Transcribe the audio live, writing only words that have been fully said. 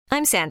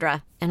I'm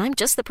Sandra, and I'm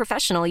just the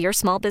professional your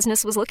small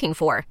business was looking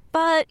for.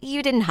 But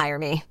you didn't hire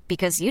me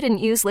because you didn't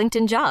use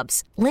LinkedIn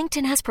Jobs.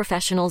 LinkedIn has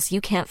professionals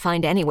you can't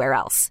find anywhere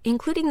else,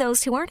 including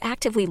those who aren't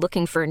actively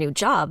looking for a new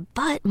job,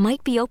 but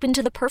might be open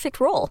to the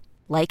perfect role,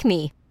 like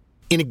me.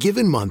 In a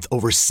given month,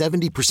 over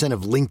 70%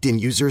 of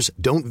LinkedIn users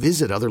don't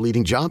visit other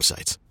leading job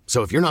sites.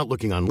 So if you're not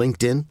looking on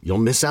LinkedIn, you'll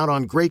miss out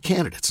on great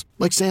candidates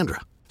like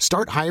Sandra.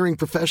 Start hiring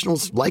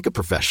professionals like a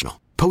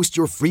professional. Post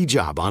your free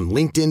job on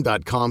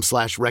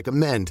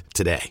linkedin.com/recommend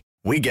today.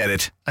 We get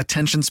it.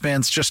 Attention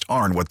spans just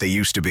aren't what they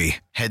used to be.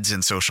 Heads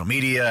in social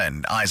media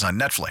and eyes on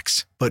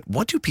Netflix. But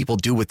what do people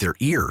do with their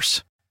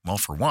ears? Well,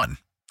 for one,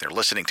 they're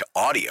listening to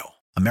audio.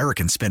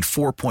 Americans spend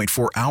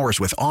 4.4 hours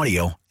with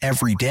audio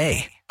every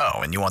day. Oh,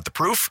 and you want the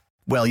proof?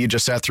 Well, you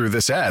just sat through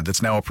this ad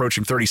that's now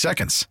approaching 30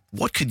 seconds.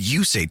 What could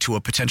you say to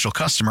a potential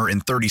customer in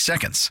 30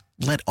 seconds?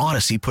 Let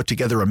Odyssey put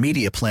together a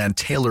media plan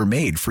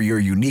tailor-made for your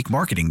unique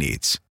marketing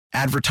needs.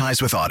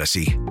 Advertise with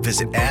Odyssey.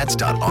 Visit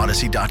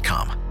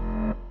ads.odyssey.com.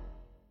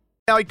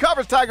 Now he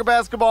covers Tiger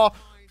basketball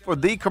for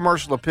The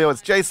Commercial Appeal.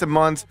 It's Jason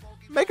Munz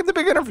making the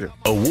big interview.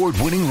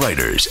 Award-winning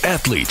writers,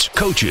 athletes,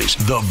 coaches,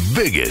 the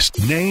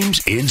biggest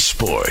names in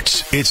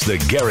sports. It's the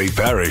Gary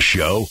Parrish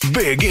Show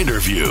Big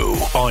Interview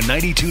on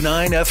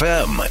 92.9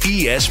 FM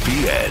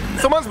ESPN.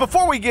 So, Munz,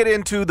 before we get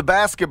into the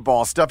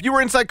basketball stuff, you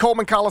were inside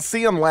Coleman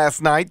Coliseum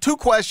last night. 2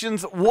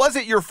 questions. Was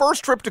it your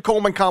first trip to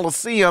Coleman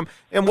Coliseum,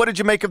 and what did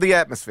you make of the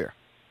atmosphere?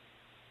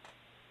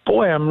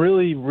 Boy, I'm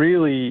really,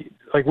 we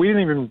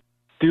didn't even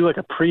do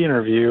a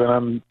pre-interview, and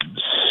I'm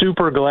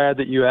super glad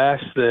that you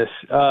asked this.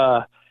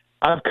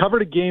 I've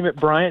covered a game at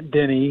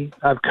Bryant-Denny.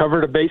 I've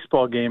covered a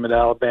baseball game at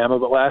Alabama,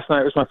 but last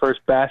night was my first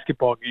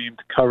basketball game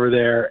to cover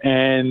there.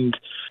 And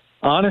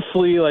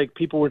honestly,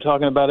 people were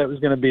talking about it was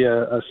going to be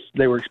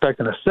they were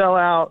expecting a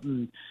sellout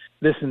and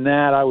this and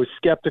that. I was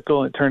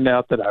skeptical, and it turned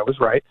out that I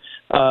was right.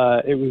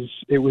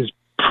 It was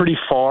pretty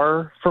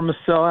far from a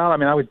sellout. I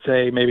mean, I would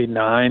say maybe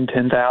 9,000,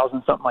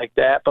 10,000, something like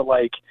that. But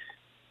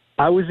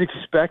I was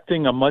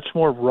expecting a much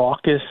more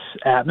raucous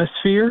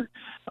atmosphere.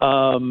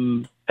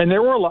 And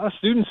there were a lot of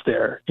students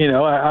there.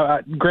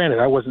 Granted,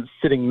 I wasn't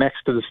sitting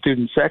next to the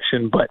student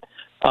section, but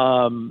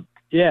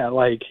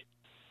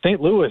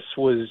St. Louis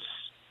was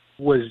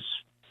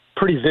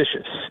pretty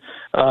vicious,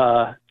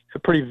 a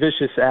pretty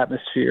vicious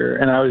atmosphere,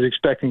 and I was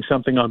expecting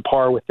something on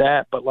par with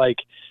that. But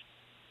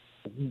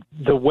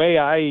the way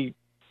I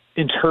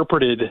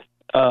interpreted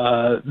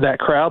that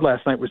crowd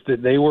last night was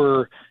that they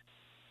were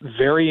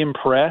very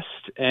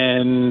impressed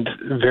and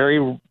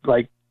very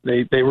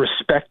they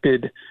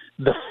respected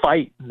the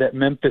fight that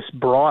Memphis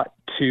brought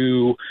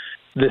to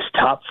this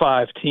top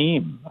 5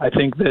 team. I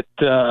think that,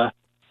 I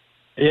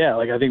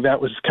think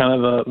that was kind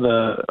of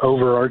the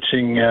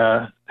overarching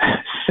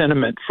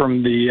sentiment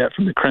from the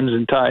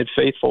Crimson Tide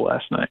faithful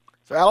last night.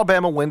 So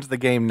Alabama wins the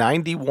game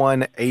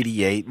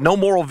 91-88. No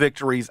moral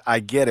victories, I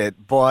get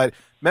it, but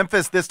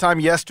Memphis this time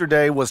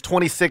yesterday was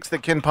 26th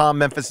at KenPom.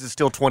 Memphis is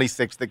still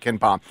 26th at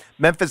KenPom.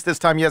 Memphis this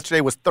time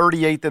yesterday was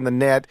 38th in the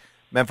net.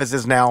 Memphis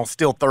is now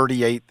still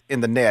 38th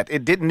in the net.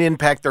 It didn't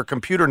impact their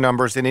computer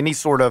numbers in any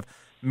sort of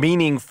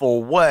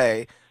meaningful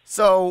way.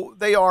 So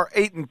they are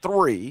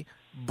 8-3,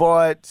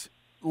 but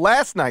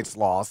last night's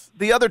loss,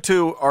 the other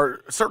two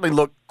certainly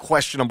look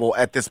questionable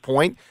at this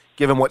point,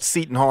 given what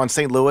Seton Hall and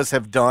St. Louis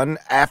have done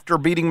after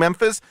beating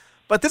Memphis.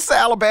 But this is an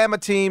Alabama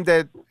team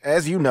that,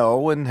 as you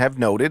know and have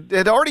noted,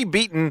 had already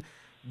beaten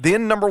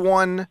then number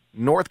 1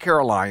 North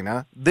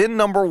Carolina, then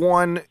number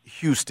 1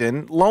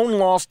 Houston, lone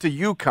loss to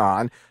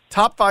UConn,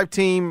 top 5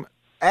 team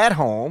at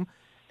home,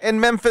 and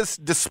Memphis,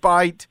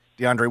 despite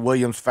DeAndre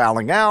Williams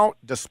fouling out,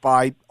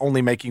 despite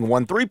only making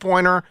 1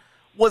 3-pointer,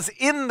 was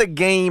in the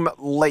game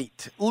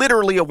late,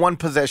 literally a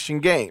 1-possession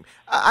game.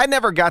 I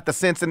never got the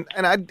sense, and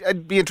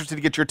I'd be interested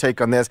to get your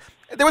take on this.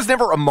 There was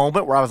never a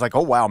moment where I was like,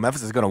 oh, wow,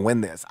 Memphis is going to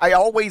win this. I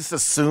always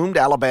assumed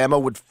Alabama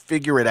would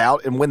figure it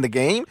out and win the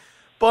game,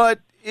 but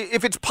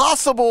if it's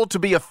possible to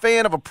be a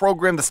fan of a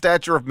program the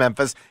stature of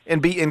Memphis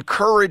and be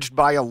encouraged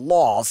by a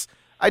loss,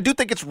 I do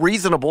think it's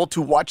reasonable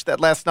to watch that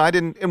last night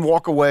and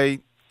walk away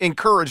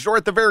encouraged, or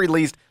at the very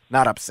least,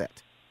 not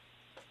upset.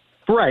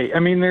 Right. I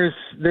mean,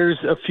 there's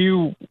a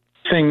few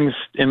things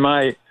in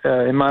my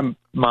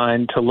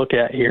mind to look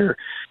at here,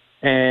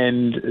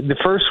 and the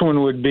first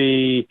one would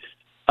be,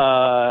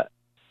 honestly,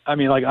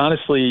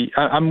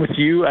 I'm with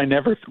you. I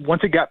never,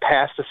 once it got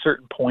past a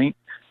certain point,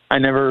 I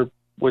never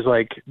was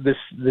like, this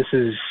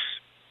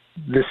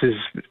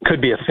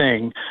could be a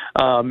thing,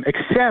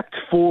 except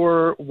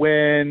for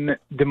when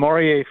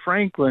Demarie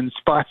Franklin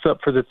spots up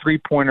for the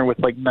 3-pointer with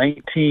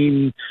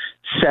 19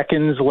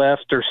 seconds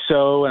left or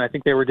so, and I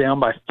think they were down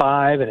by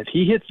 5. And if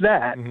he hits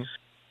that, it's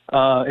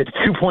a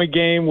 2-point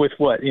game with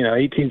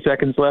 18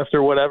 seconds left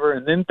or whatever,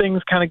 and then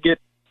things kind of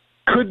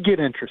could get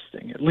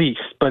interesting at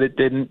least. But it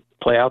didn't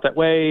play out that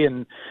way,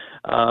 and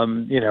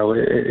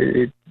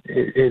it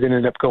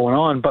ended up going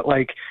on. But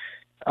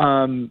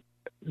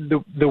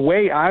the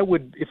way I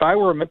would, if I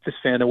were a Memphis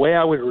fan, the way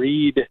I would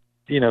read,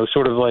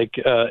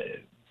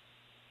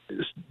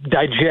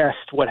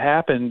 digest what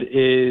happened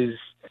is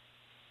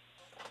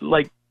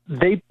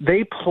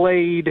they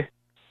played.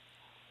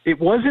 It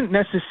wasn't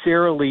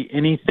necessarily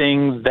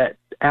anything that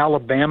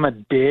Alabama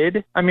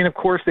did. I mean, of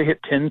course, they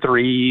hit 10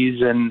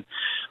 threes and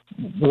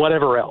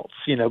whatever else,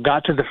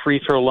 got to the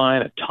free throw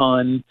line a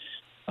ton.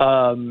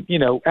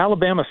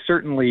 Alabama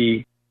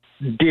certainly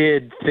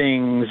did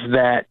things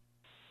that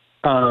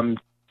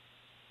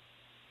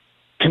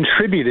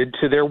contributed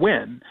to their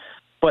win.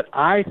 But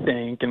I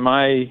think, in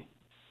my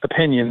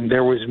opinion, it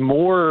was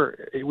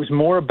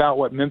more about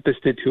what Memphis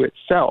did to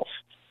itself.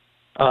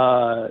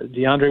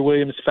 DeAndre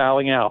Williams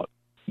fouling out,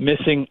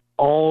 missing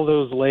all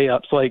those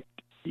layups. Like,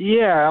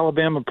 yeah,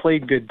 Alabama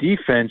played good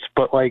defense,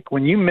 but like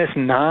when you miss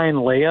 9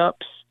 layups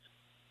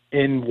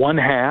in one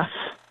half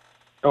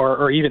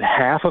or even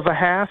half of a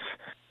half,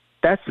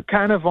 that's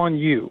kind of on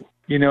you.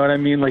 You know what I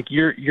mean? Like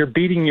you're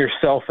beating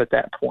yourself at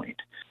that point.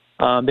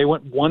 They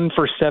went 1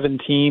 for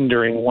 17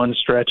 during one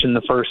stretch in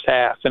the first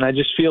half. And I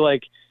just feel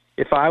like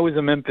if I was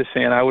a Memphis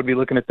fan, I would be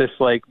looking at this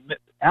like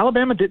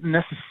Alabama didn't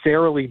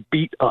necessarily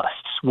beat us.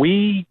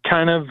 We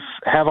kind of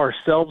have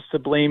ourselves to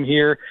blame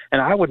here. And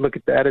I would look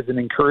at that as an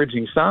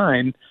encouraging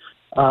sign.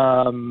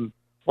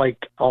 Like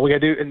all we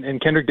got to do,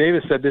 and Kendrick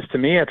Davis said this to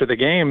me after the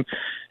game,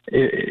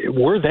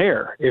 we're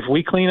there. If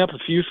we clean up a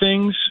few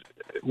things,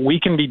 we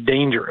can be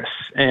dangerous.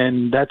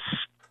 And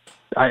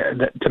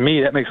to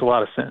me, that makes a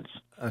lot of sense.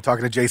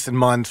 Talking to Jason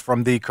Munz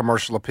from the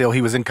Commercial Appeal.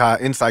 He was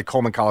inside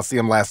Coleman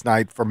Coliseum last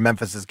night for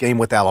Memphis's game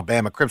with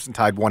Alabama. Crimson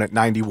Tide won at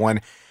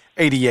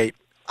 91-88.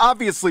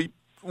 Obviously,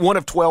 1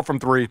 of 12 from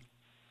 3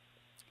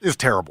 is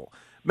terrible.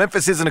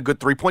 Memphis isn't a good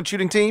three-point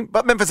shooting team,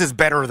 but Memphis is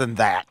better than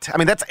that. I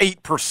mean, that's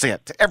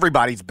 8%.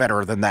 Everybody's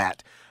better than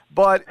that.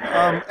 But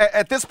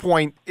at this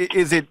point,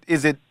 is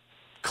it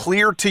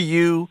clear to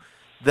you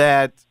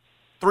that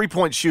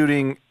three-point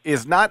shooting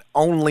is not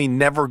only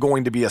never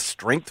going to be a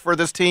strength for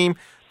this team,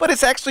 but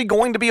it's actually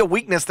going to be a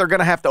weakness they're going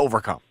to have to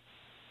overcome?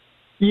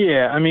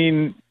 Yeah, I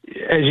mean,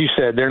 as you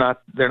said, they're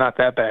not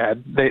that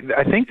bad.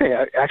 I think they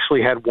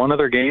actually had one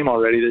other game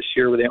already this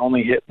year where they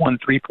only hit 1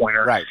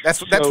 3-pointer. Right,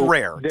 that's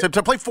rare.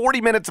 To play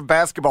 40 minutes of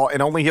basketball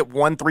and only hit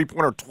 1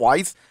 3-pointer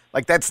twice,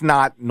 like that's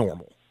not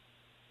normal.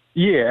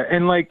 Yeah,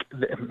 and like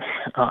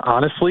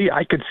honestly,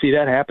 I could see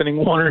that happening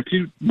 1 or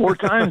 2 more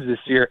times this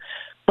year.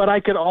 But I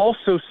could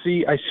also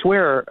see, I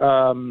swear,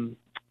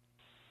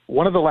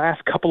 one of the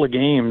last couple of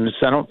games,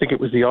 I don't think it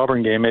was the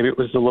Auburn game, maybe it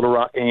was the Little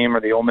Rock game or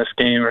the Ole Miss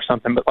game or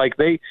something, but like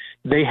they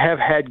have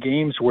had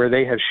games where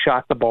they have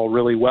shot the ball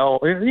really well,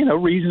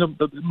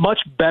 reasonable,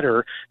 much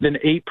better than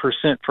 8%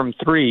 from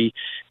 3.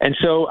 And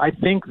so I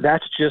think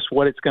that's just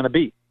what it's going to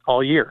be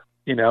all year.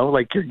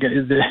 Like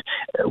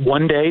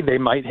one day they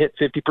might hit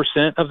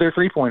 50% of their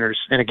 3-pointers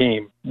in a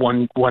game.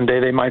 One day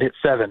they might hit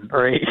 7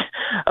 or 8.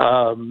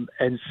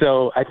 And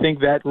so I think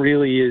that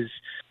really is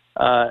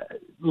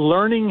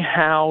learning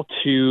how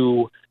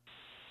to,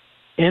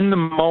 in the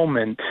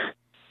moment,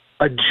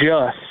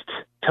 adjust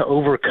to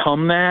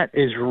overcome that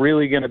is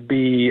really going to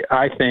be,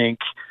 I think,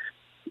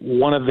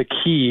 one of the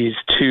keys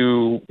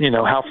to,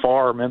 how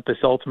far Memphis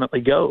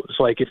ultimately goes.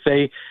 Like if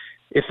they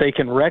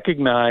can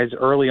recognize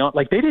early on,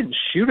 like they didn't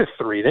shoot a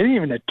 3. They didn't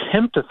even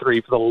attempt a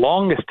 3 for the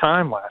longest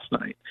time last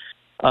night.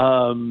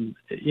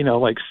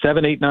 Like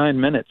 7, 8,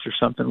 9 minutes or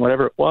something,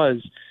 whatever it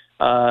was.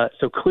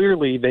 So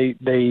clearly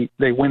they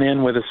went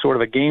in with a sort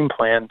of a game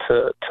plan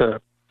to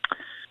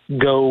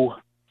go,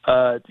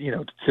 to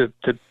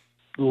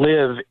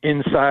live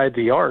inside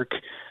the arc.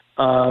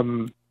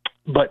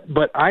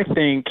 But I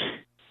think,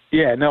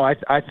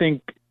 I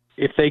think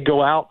if they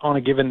go out on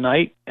a given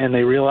night and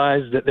they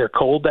realize that they're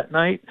cold that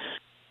night,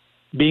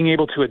 being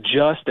able to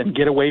adjust and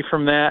get away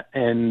from that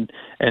and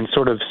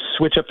sort of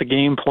switch up the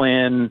game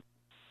plan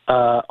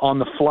on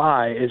the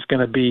fly is going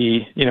to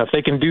be, if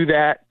they can do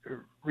that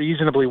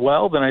reasonably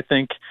well, then I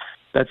think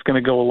that's going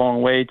to go a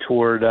long way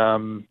toward their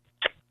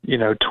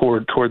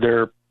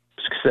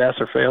success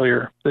or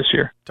failure this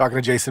year. Talking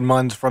to Jason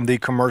Munz from the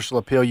Commercial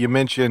Appeal. You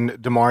mentioned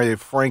Damari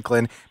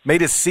Franklin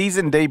made his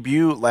season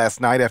debut last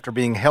night after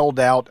being held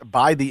out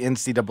by the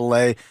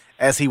NCAA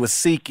as he was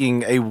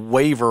seeking a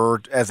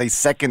waiver as a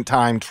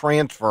second-time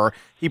transfer.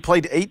 He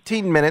played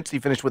 18 minutes. He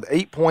finished with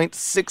 8 points,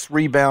 6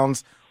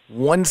 rebounds,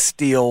 1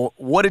 steal.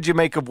 What did you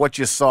make of what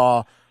you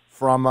saw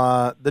from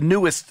the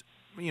newest,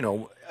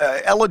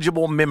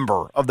 eligible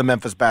member of the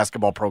Memphis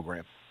basketball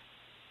program?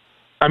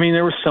 I mean,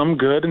 there was some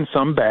good and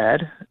some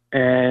bad.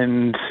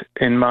 And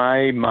in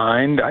my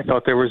mind, I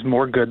thought there was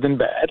more good than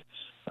bad.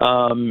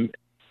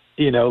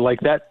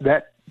 Like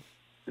that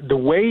the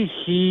way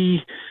he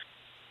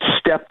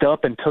stepped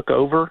up and took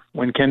over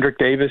when Kendrick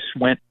Davis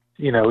went,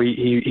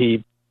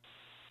 he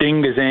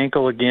dinged his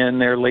ankle again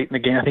there late in the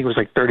game. I think it was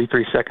like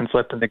 33 seconds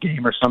left in the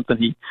game or something.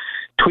 He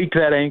tweaked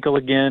that ankle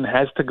again,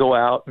 has to go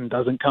out and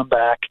doesn't come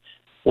back.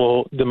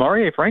 Well,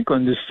 Damari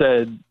Franklin just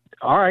said,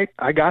 all right,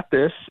 I got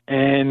this,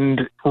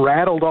 and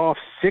rattled off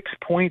 6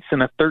 points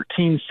in a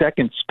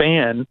 13-second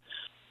span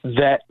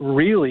that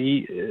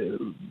really,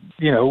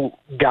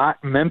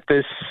 got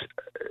Memphis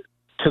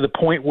to the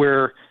point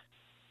where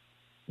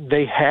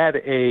they had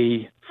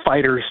a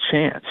fighter's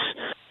chance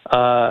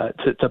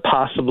to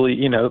possibly,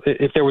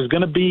 if there was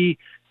going to be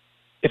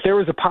if there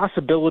was a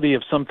possibility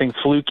of something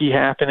fluky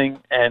happening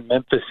and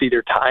Memphis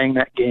either tying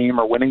that game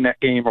or winning that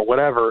game or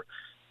whatever,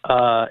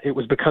 it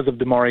was because of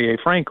DeMaurier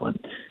Franklin.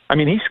 I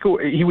mean, he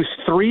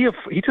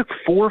took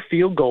 4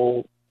 field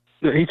goals.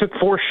 He took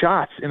 4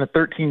 shots in a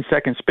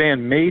 13-second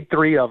span, made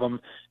 3 of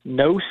them,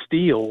 no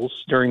steals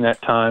during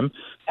that time,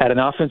 had an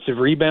offensive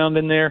rebound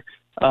in there.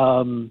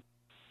 I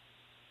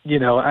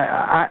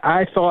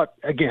thought,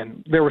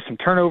 again, there were some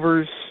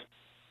turnovers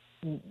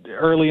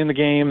early in the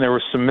game. There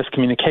were some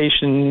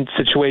miscommunication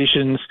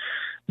situations,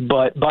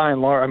 but by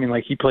and large, I mean,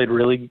 like, he played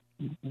really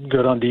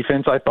good on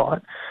defense, I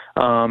thought.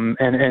 To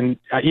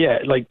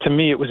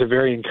me, it was a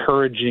very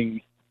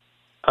encouraging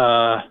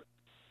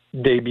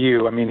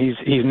debut. I mean,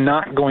 he's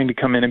not going to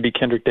come in and be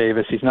Kendrick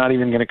Davis. He's not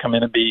even going to come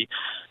in and be,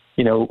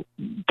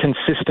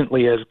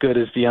 consistently as good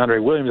as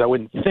DeAndre Williams, I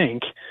wouldn't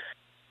think.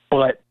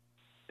 But,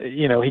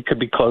 he could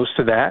be close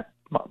to that,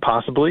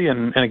 possibly.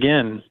 And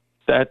again,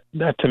 that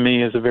to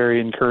me is a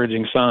very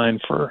encouraging sign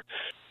for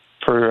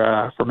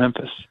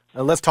Memphis.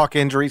 Let's talk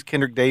injuries.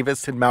 Kendrick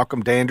Davis and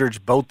Malcolm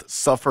Dandridge both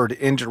suffered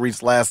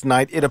injuries last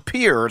night. It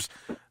appears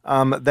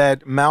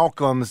that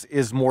Malcolm's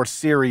is more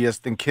serious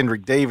than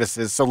Kendrick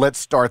Davis's. So let's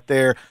start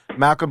there.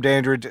 Malcolm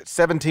Dandridge,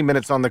 17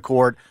 minutes on the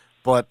court,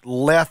 but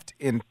left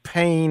in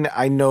pain.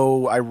 I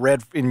know I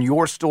read in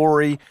your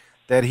story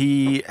that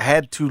he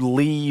had to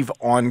leave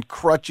on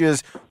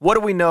crutches. What do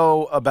we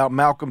know about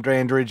Malcolm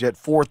Dandridge at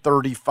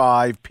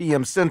 4:35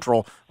 p.m.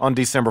 Central on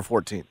December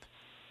 14th?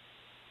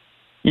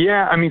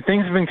 Yeah, I mean,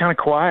 things have been kind of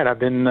quiet. I've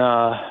been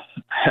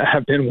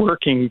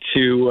working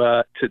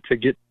to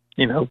get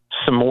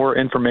some more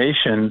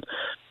information,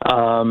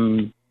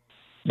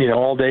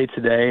 all day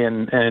today,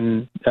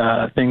 and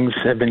things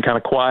have been kind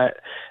of quiet.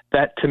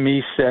 That to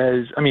me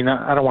says, I mean,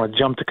 I don't want to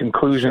jump to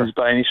conclusions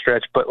by any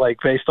stretch, but like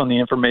based on the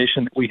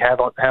information that we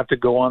have to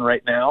go on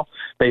right now,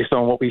 based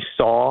on what we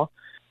saw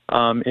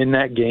in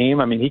that game,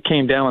 I mean, he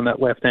came down on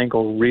that left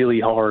ankle really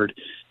hard,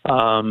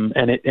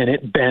 and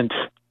it bent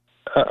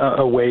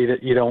a way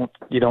that you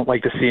don't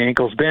like to see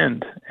ankles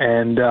bend.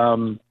 And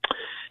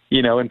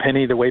and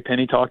Penny, the way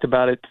Penny talked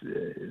about it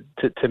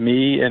to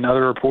me and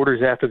other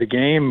reporters after the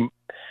game,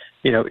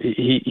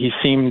 he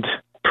seemed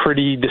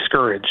pretty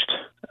discouraged.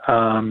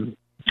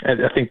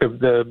 I think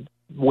the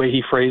way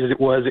he phrased it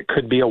was, it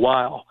could be a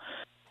while.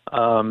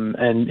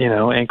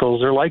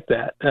 Ankles are like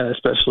that,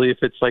 especially if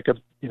it's like a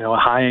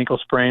high ankle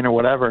sprain or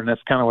whatever. And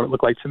that's kind of what it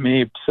looked like to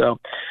me. So,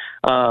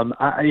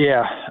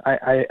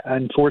 I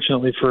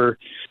unfortunately for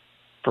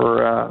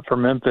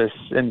Memphis,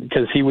 and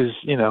because he was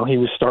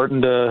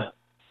starting to,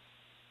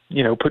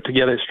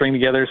 string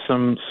together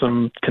some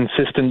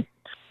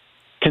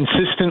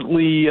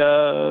consistently,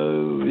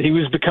 he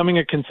was becoming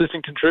a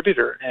consistent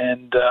contributor.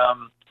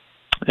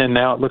 And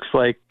now it looks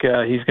like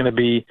he's going to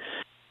be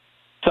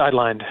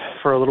sidelined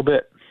for a little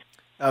bit.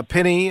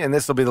 Penny, and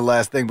this will be the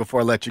last thing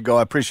before I let you go.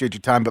 I appreciate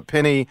your time, but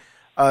Penny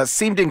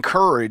seemed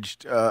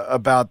encouraged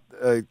about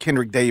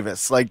Kendrick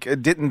Davis. Like,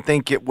 didn't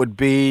think it would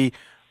be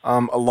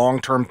a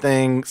long-term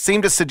thing.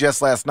 Seemed to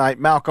suggest last night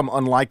Malcolm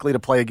unlikely to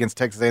play against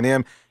Texas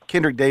A&M.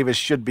 Kendrick Davis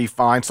should be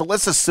fine. So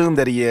let's assume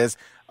that he is.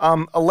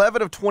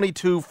 11 of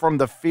 22 from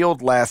the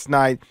field last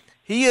night.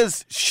 He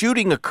is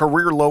shooting a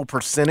career-low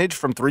percentage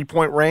from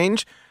three-point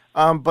range,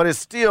 but is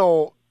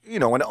still,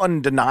 an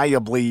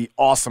undeniably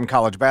awesome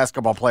college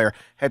basketball player.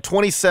 Had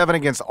 27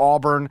 against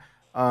Auburn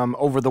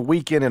over the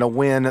weekend in a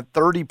win,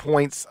 30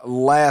 points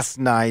last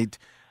night.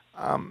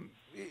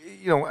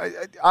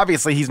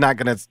 Obviously he's not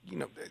going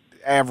to,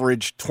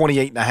 average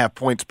 28.5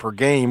 points per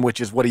game, which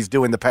is what he's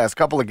doing the past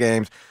couple of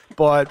games.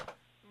 But,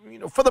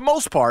 for the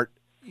most part,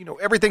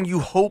 everything you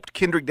hoped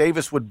Kendrick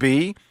Davis would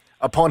be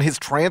upon his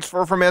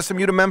transfer from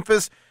SMU to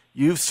Memphis,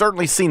 you've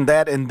certainly seen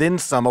that and then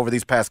some over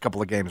these past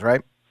couple of games,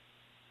 right?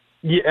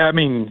 Yeah, I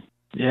mean,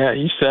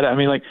 you said it. I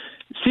mean, like,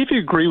 see if you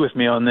agree with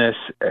me on this.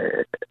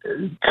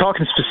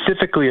 Talking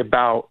specifically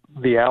about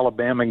the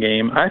Alabama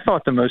game, I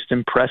thought the most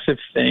impressive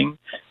thing,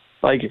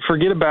 like,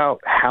 forget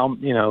about how,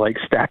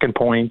 stacking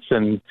points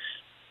and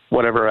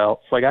whatever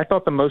else. Like, I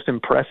thought the most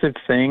impressive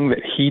thing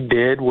that he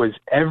did was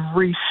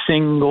every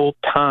single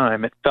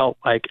time it felt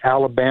like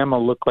Alabama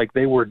looked like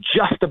they were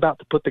just about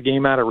to put the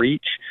game out of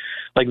reach,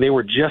 like they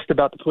were just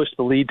about to push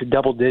the lead to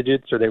double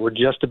digits, or they were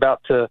just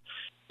about to,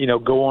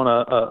 go on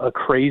a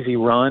crazy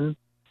run.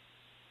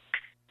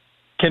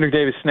 Kendrick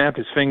Davis snapped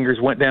his fingers,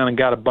 went down and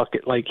got a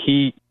bucket. Like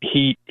he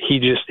pinned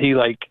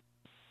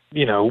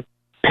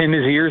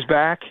his ears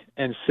back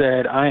and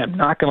said, I am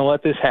not going to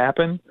let this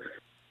happen.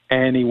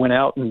 And he went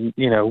out and,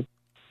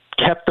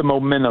 kept the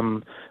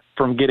momentum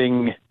from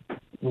getting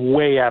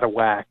way out of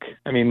whack.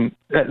 I mean,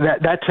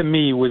 that to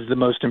me was the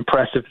most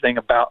impressive thing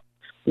about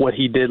what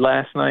he did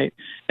last night.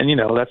 And,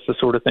 that's the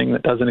sort of thing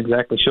that doesn't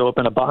exactly show up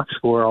in a box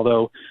score,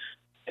 although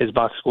his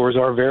box scores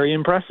are very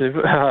impressive.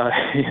 I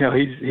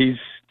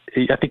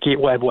think he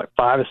had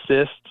 5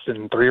 assists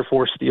and 3 or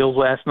 4 steals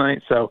last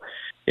night. So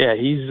yeah,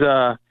 he's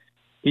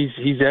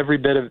every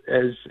bit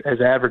as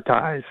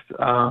advertised.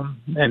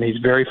 And he's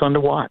very fun to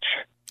watch.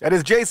 That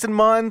is Jason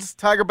Munz,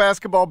 Tiger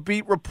basketball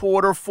beat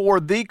reporter for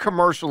The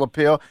Commercial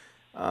Appeal.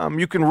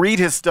 You can read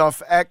his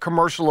stuff at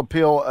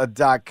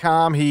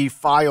commercialappeal.com. He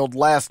filed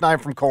last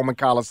night from Coleman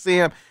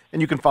Coliseum,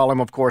 and you can follow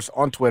him, of course,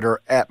 on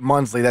Twitter at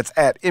Munzly. That's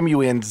at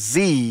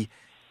Munzly.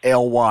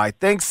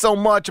 Thanks so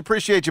much.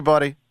 Appreciate you,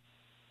 buddy.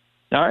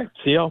 All right.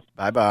 See y'all.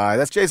 Bye-bye.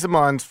 That's Jason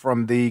Munz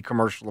from the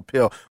Commercial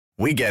Appeal.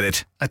 We get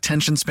it.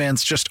 Attention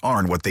spans just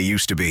aren't what they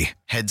used to be.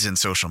 Heads in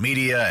social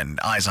media and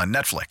eyes on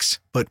Netflix.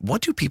 But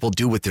what do people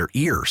do with their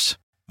ears?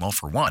 Well,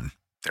 for one,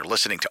 they're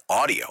listening to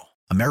audio.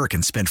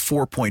 Americans spend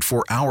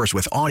 4.4 hours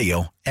with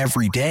audio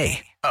every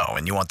day. Oh,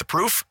 and you want the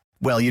proof?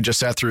 Well, you just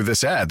sat through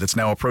this ad that's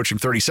now approaching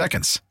 30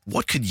 seconds.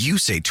 What could you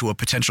say to a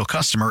potential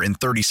customer in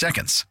 30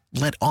 seconds?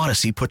 Let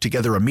Odyssey put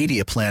together a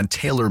media plan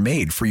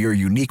tailor-made for your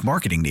unique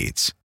marketing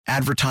needs.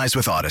 Advertise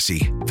with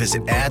Odyssey.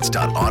 Visit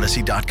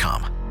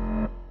ads.odyssey.com.